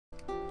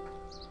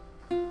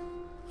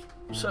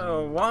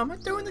So, what am I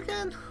doing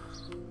again?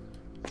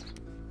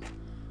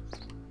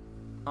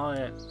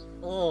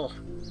 Oh.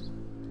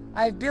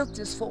 I've built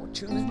this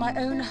fortune with my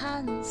own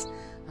hands.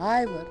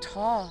 I worked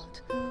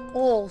hard,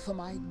 all for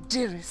my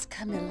dearest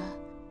Camilla.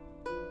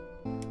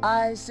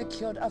 I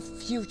secured a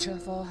future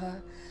for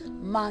her.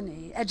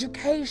 Money,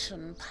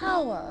 education,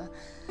 power.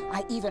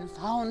 I even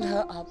found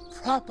her a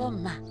proper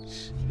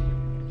match.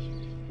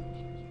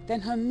 Then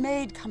her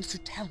maid comes to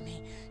tell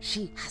me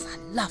she has a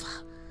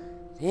lover.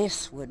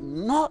 This would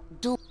not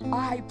do.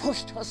 I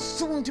pushed her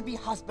soon-to-be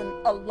husband,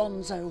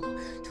 Alonso,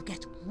 to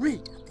get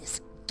rid of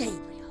this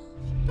Gabriel.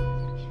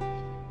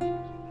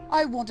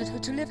 I wanted her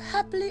to live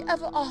happily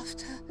ever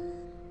after.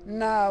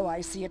 Now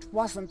I see it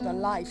wasn't the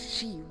life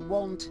she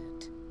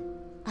wanted.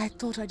 I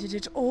thought I did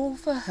it all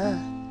for her,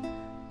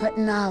 but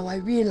now I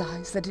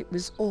realize that it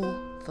was all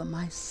for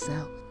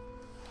myself.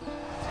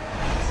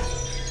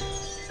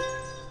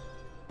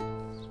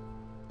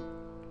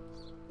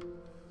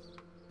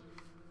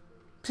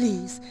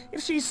 Please,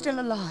 if she's still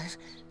alive,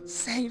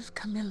 save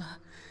Camilla.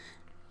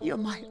 You're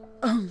my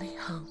only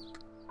hope.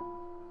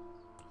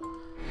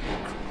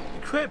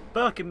 Quit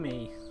bugging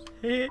me.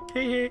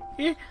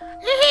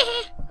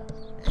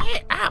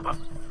 I'm a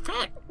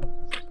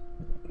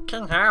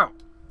fucking hell.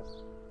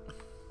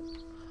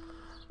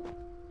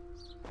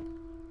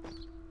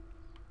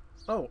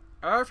 Oh,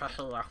 over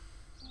here.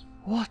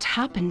 What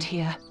happened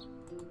here?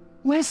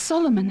 Where's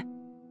Solomon?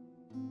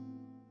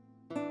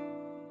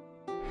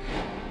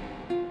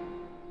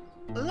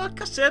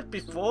 Like I said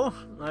before,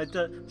 like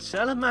the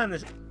Solomon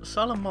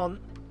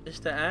is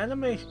the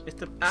enemy. It's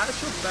the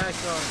actual bad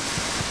guy.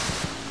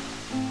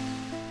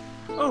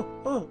 Oh.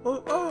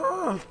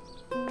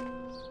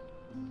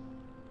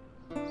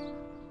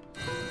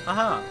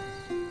 Aha.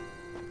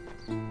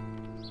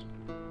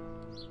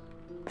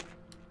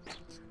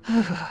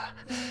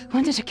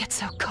 When did it get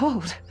so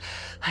cold?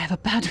 I have a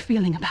bad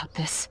feeling about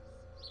this.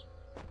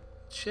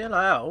 Chill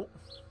out.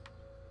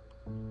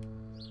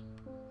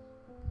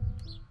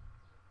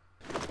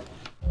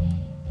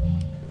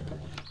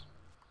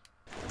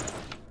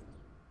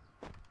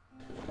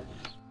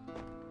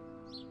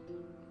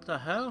 What the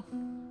hell?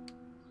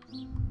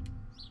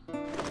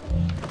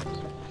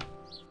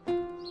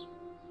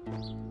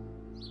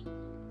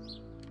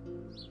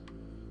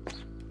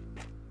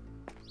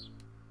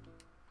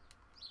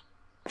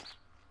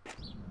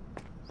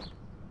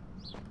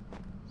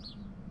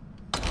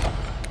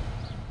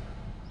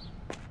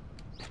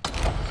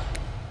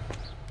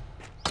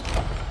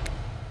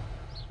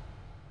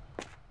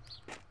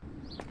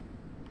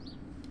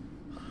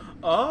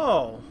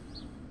 Oh.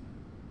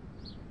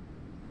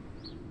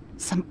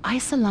 Some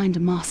ice-aligned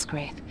mask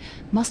wraith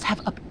must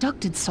have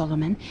abducted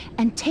Solomon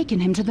and taken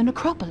him to the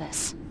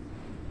necropolis.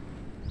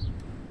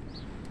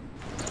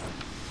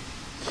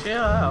 Chill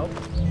out.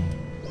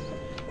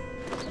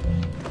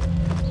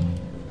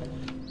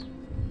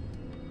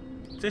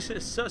 This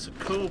is such a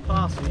cool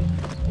party.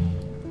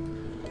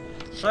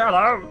 Chill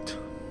out.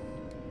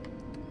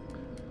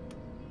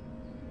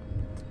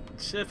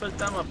 Shivers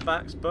down my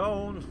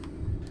backbone.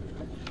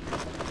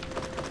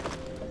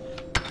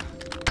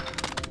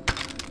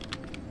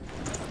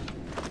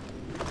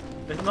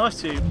 It's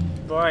nice to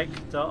break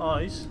the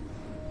ice.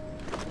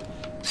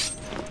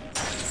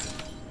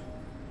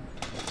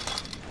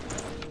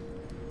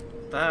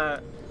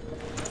 That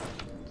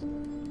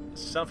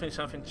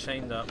something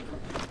chained up.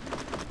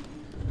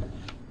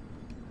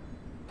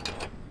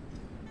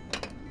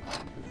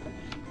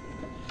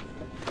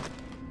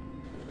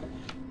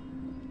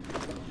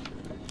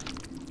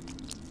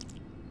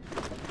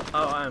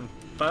 Oh, I'm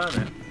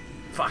burning.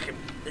 Fucking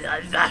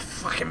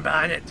fucking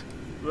burn it.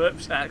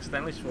 Whoops, I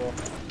accidentally swore.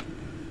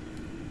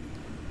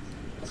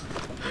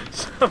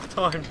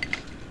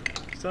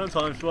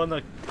 Sometimes when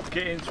I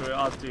get into it,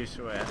 I do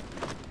swear.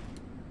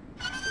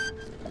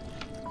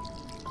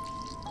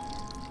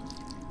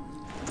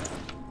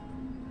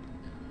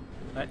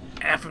 I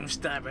effing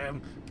stab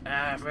him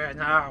ever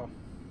now.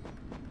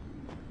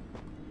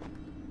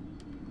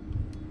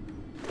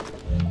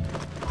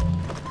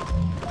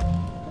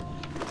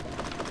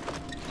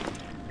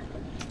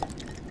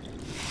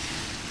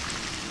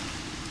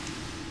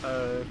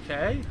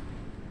 Okay.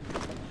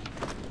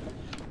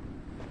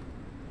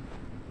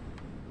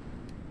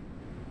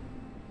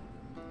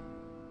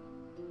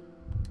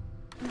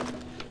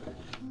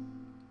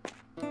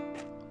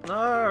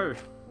 No.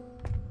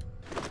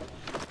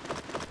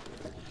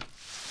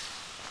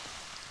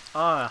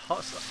 Ah,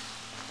 hot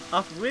stuff.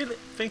 I really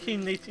think he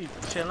needs to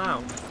chill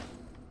out.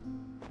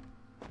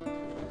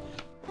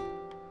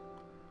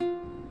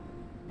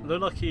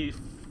 Look like he's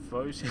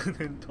frozen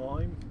in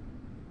time.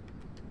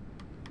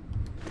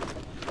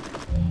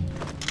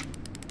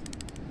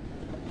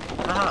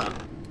 Ah.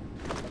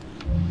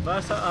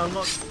 First I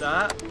unlocked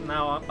that,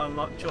 now I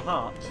unlocked your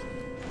heart.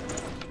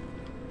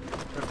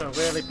 With a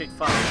really big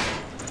fight.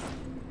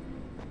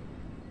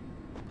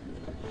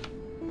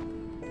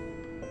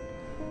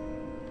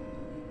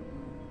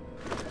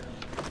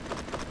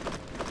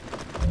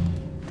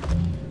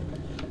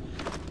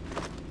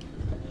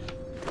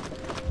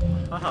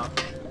 Haha.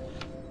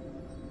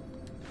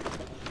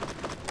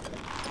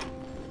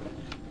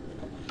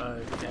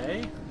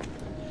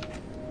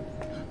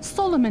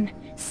 Solomon,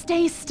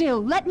 stay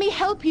still. Let me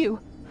help you.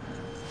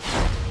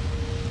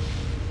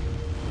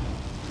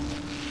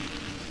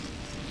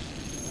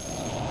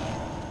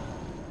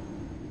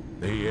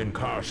 The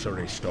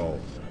Incarceri Stone.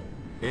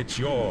 It's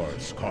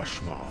yours,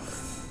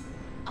 Koshmaar.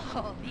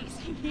 All these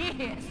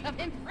years of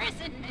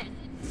imprisonment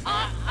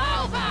are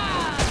over!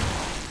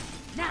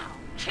 Now,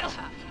 kill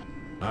her!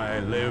 I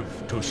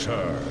live to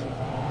serve.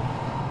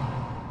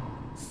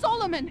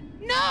 Solomon,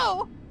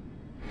 no!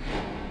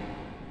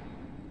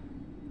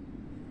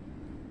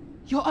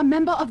 You're a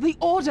member of the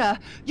Order.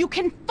 You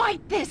can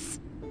fight this!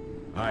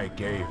 I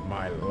gave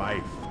my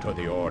life to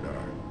the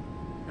Order.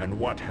 And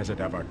what has it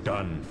ever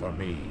done for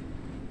me?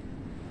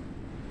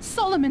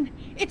 Solomon,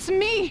 it's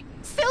me,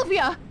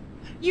 Sylvia!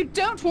 You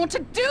don't want to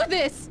do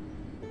this!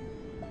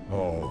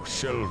 Oh,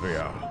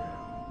 Sylvia.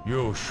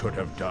 You should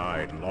have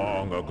died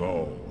long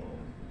ago.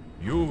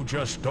 You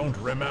just don't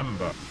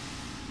remember.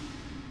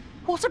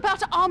 What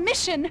about our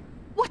mission?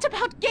 What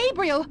about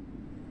Gabriel?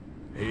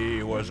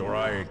 He was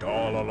right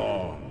all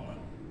along.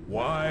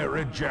 Why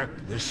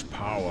reject this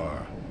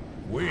power?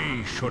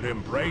 We should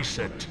embrace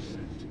it.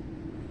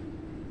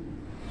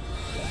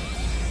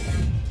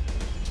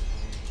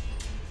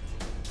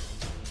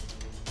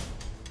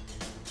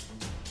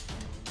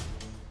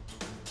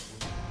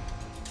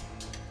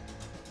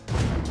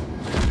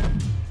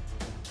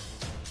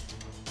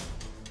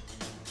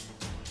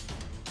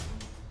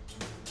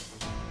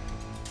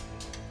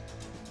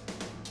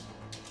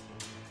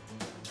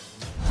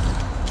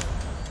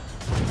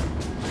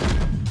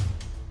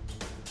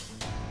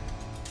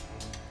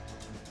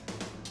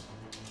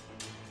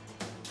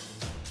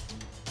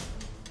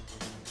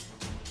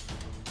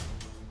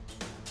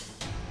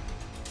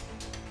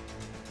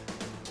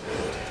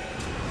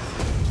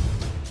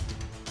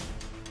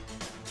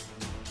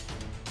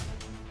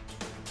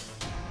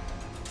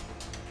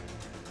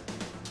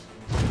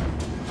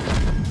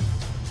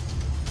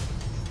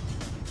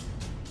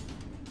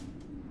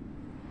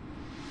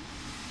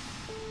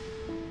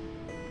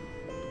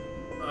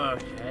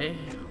 Okay.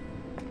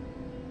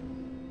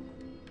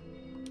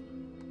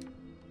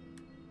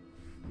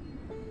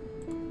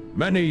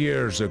 Many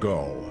years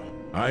ago,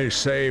 I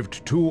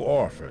saved 2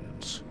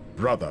 orphans,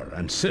 brother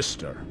and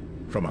sister,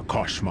 from a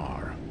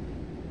Koshmaar.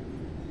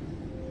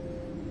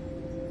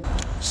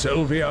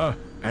 Sylvia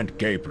and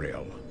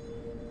Gabriel.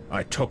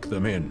 I took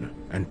them in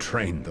and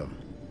trained them.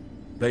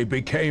 They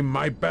became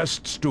my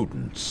best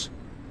students.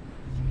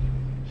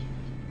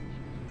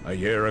 A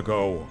year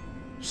ago,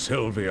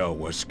 Sylvia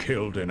was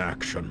killed in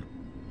action.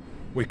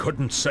 We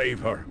couldn't save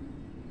her.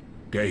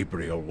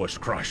 Gabriel was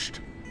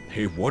crushed.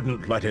 He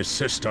wouldn't let his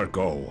sister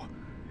go,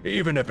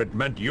 even if it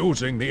meant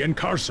using the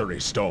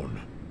Incarceri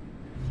Stone.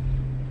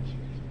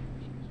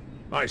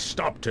 I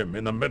stopped him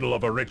in the middle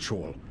of a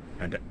ritual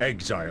and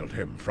exiled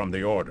him from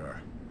the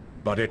Order.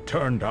 But it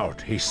turned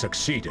out he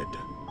succeeded.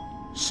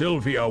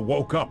 Sylvia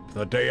woke up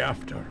the day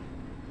after,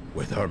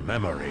 with her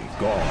memory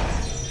gone.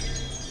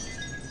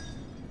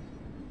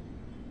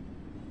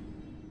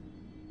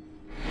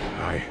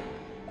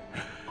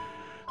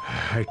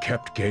 I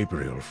kept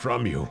Gabriel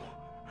from you.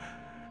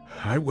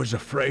 I was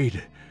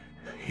afraid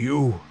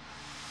you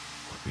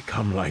would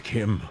become like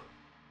him.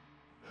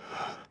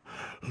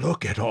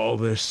 Look at all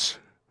this.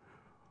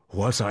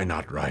 Was I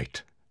not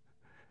right?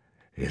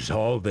 Is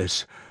all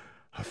this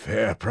a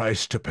fair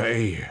price to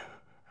pay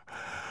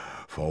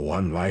for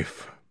one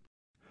life?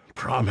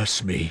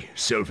 Promise me,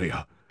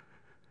 Sylvia,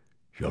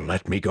 you'll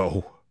let me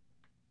go.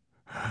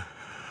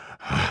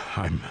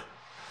 I'm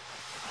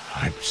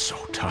so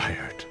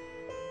tired.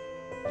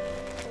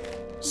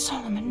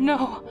 Solomon,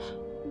 no.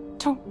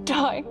 Don't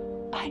die.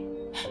 I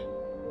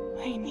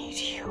need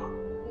you.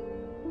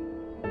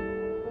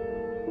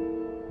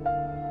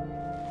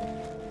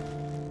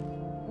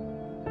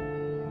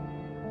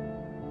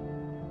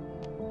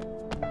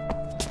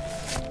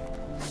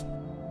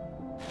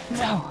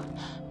 No.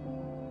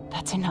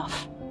 That's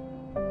enough.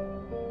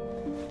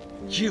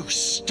 You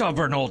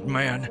stubborn old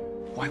man.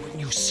 Why wouldn't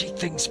you see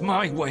things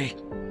my way?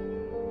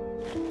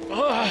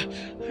 Ah,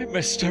 I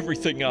messed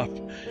everything up.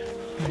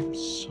 I'm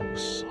so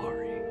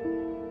sorry.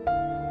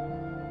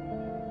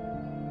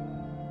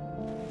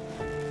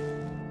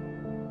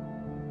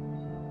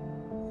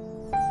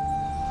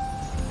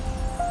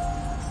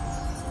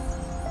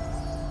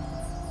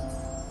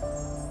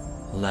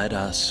 Let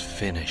us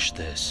finish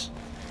this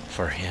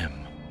for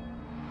him,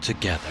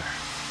 together.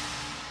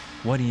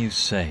 What do you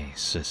say,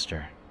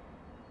 sister?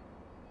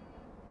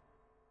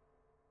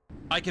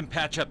 I can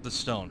patch up the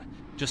stone.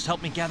 Just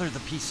help me gather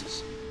the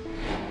pieces.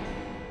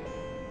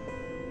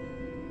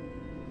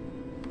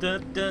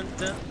 Dun dun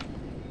dun.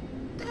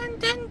 Dun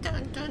dun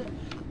dun dun.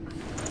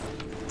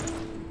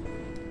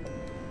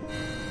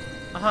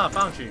 Aha,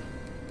 found you.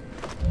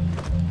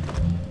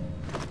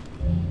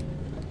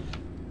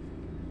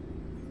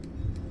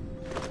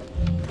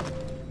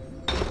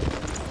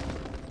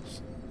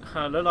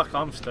 I look like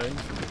I'm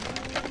stoned.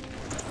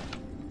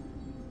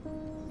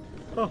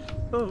 Oh,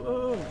 oh,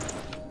 oh, oh.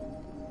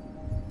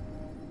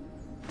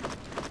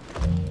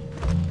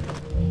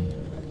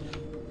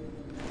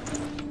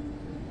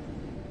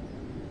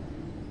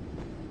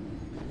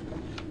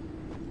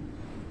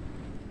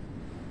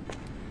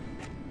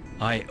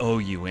 I owe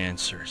you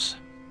answers.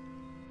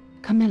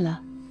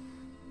 Camilla,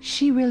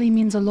 she really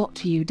means a lot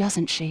to you,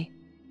 doesn't she?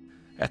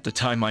 At the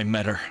time I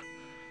met her,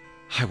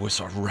 I was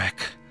a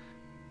wreck.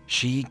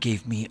 She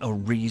gave me a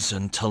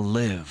reason to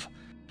live.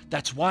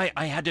 That's why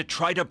I had to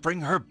try to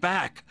bring her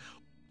back.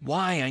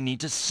 Why I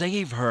need to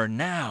save her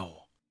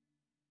now.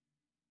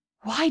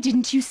 Why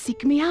didn't you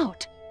seek me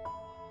out?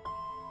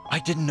 I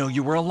didn't know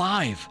you were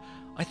alive.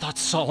 I thought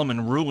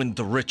Solomon ruined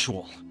the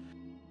ritual.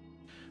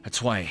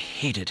 That's why I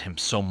hated him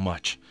so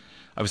much.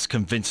 I was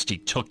convinced he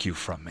took you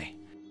from me.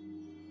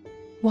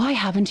 Why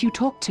haven't you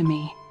talked to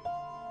me?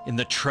 In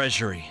the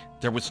treasury,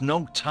 there was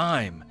no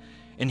time.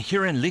 And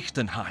here in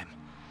Lichtenheim,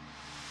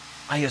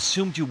 I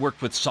assumed you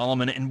worked with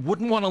Solomon and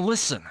wouldn't want to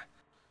listen.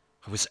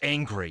 I was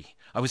angry.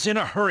 I was in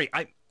a hurry.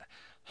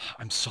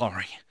 I'm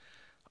sorry.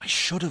 I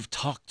should have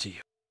talked to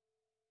you.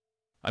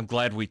 I'm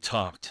glad we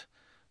talked,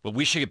 but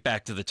we should get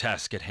back to the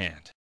task at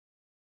hand.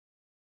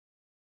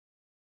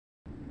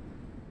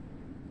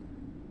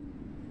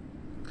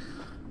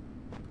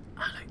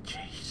 Like,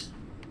 jeez.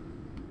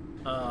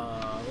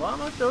 What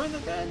am I doing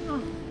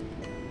again?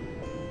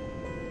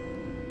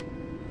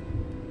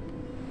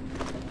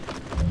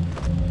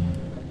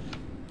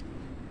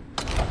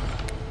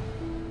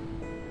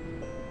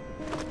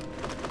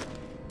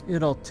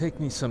 It'll take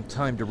me some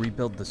time to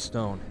rebuild the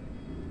stone.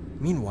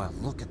 Meanwhile,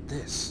 look at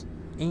this.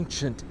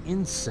 Ancient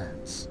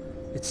incense.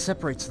 It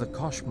separates the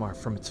Koshmaar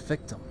from its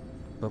victim,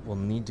 but we'll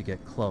need to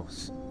get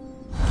close.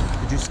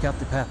 Did you scout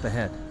the path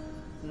ahead?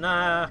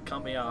 Nah,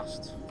 can't be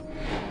asked.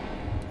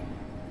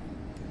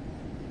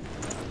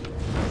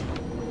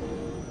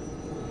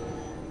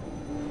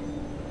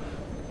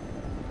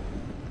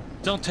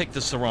 Don't take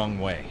this the wrong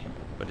way,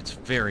 but it's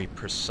very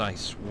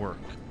precise work.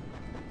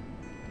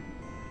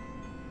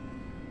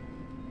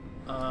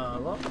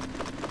 What?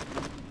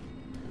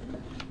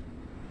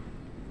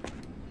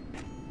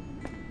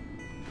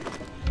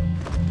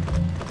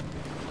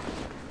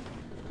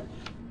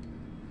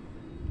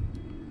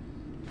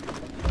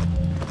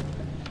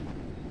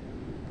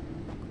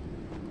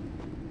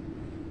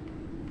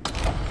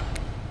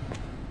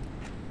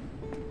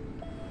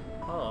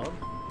 Oh.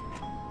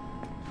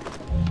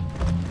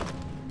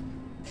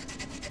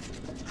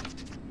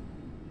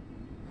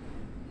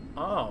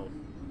 Oh.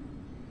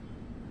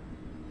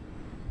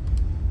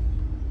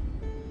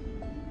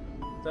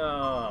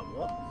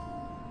 What?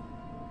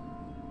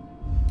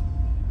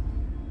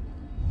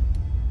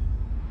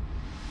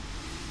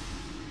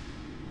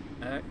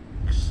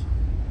 X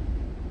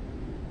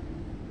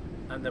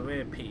and the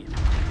way P.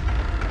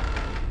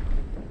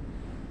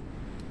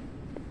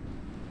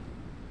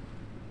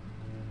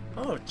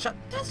 Oh,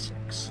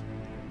 statistics.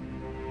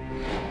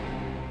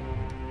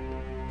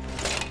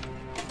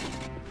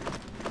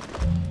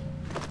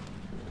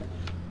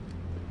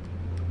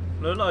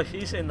 Look like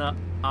he's in the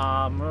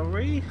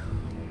armory.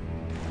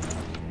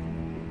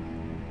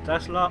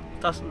 That's a lot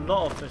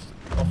of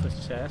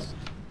his chest.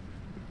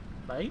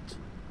 Right?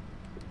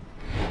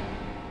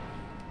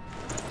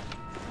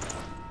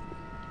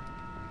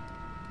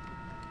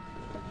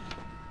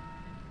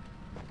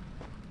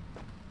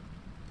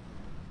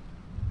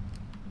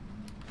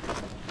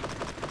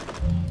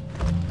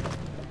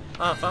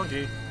 Ah, found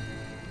you.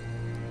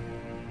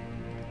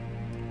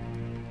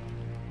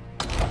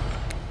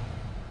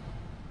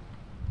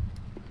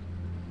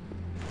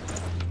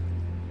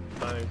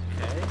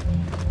 Okay.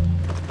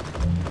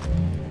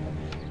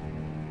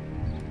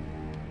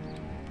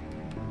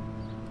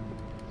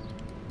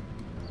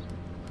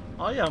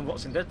 Oh yeah, I'm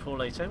watching Deadpool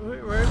later.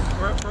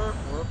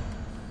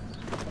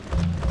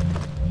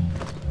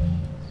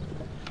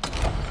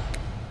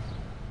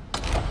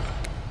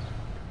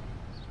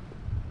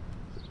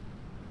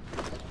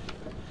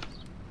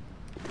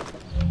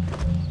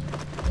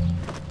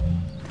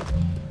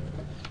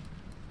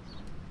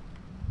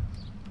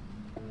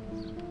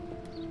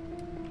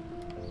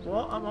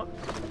 What am I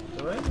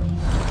doing?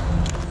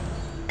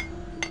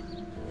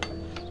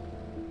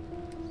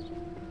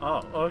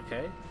 Oh,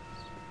 okay.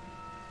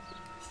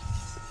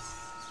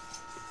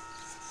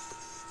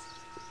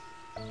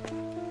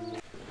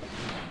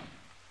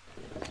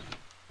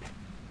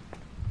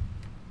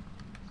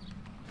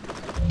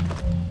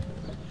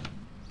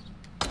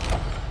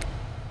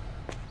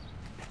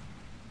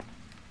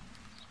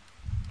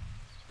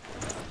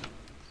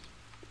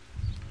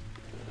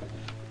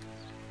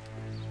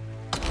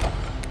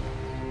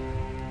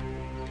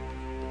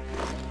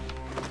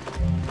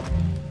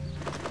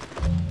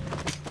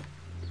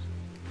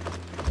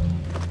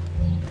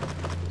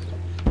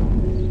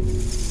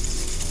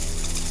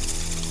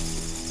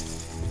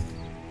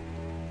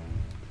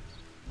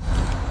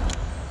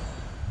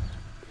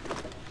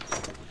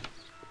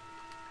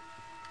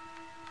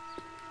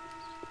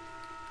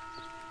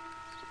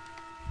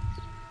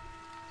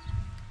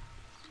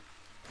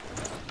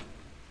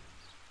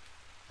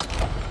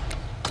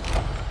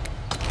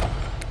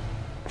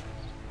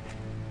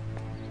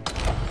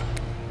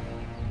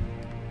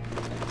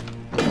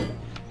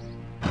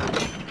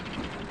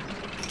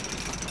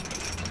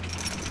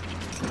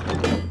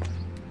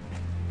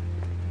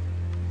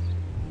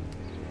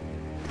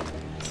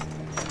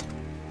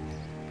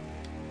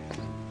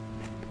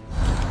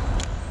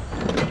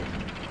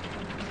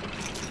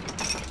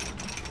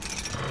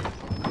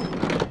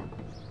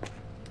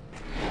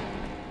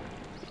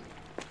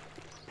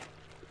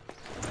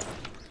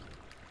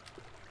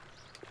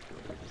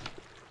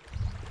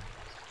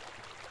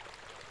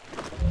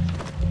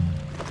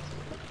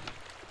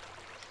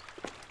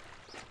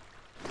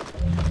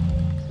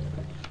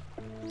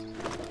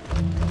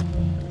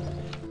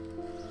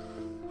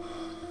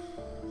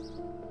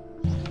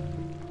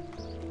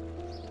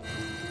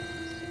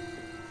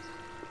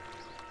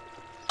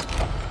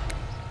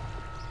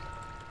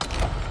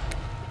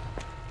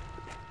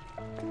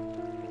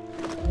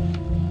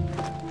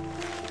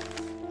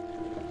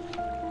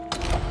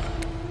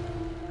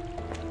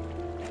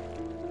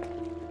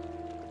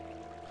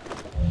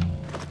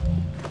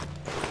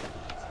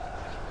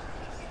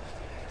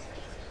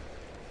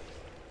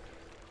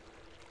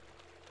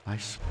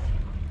 I've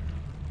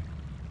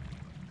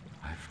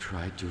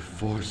tried to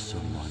force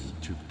someone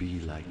to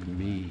be like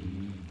me.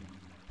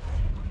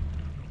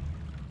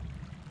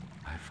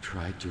 I've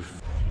tried to...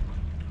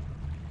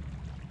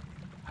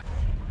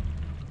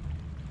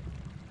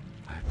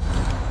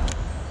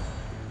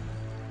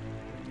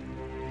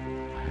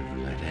 I've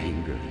let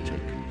anger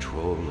take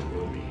control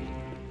over me.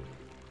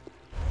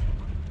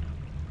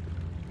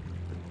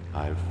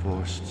 I've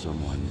forced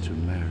someone to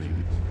marry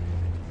me.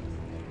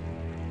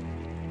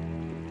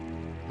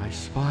 I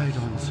spied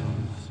on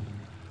someone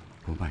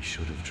whom I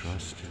should have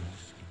trusted.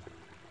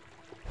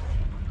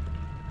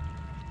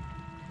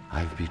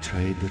 I've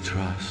betrayed the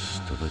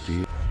trust of a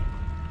dear.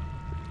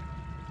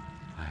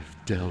 I've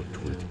dealt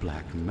with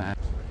black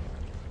magic.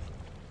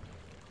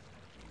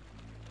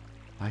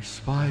 I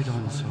spied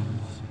on someone.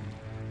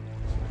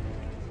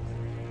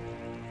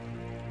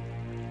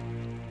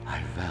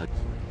 I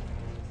valued.